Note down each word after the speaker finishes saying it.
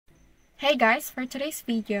Hey guys, for today's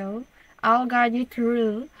video, I'll guide you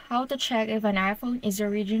through how to check if an iPhone is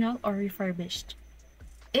original or refurbished.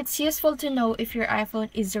 It's useful to know if your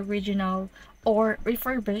iPhone is original or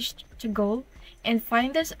refurbished. To go and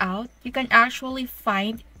find this out, you can actually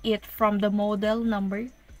find it from the model number.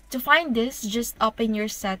 To find this, just open your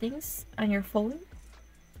settings on your phone.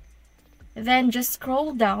 Then just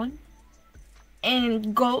scroll down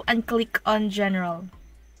and go and click on General.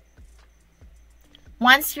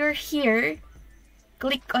 Once you're here,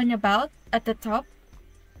 click on About at the top.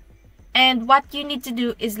 And what you need to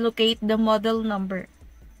do is locate the model number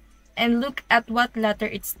and look at what letter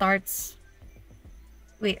it starts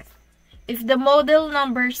with. If the model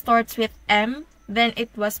number starts with M, then it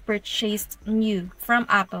was purchased new from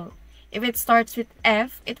Apple. If it starts with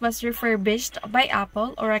F, it was refurbished by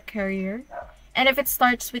Apple or a carrier. And if it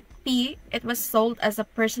starts with P, it was sold as a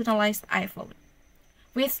personalized iPhone.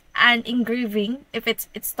 With an engraving, if it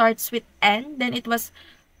starts with N, then it was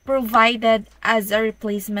provided as a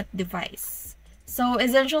replacement device. So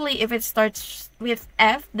essentially, if it starts with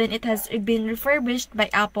F, then it has been refurbished by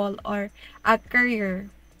Apple or a courier.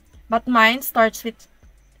 But mine starts with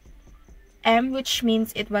M, which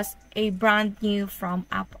means it was a brand new from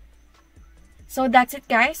Apple. So that's it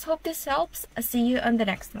guys. Hope this helps. I'll see you on the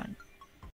next one.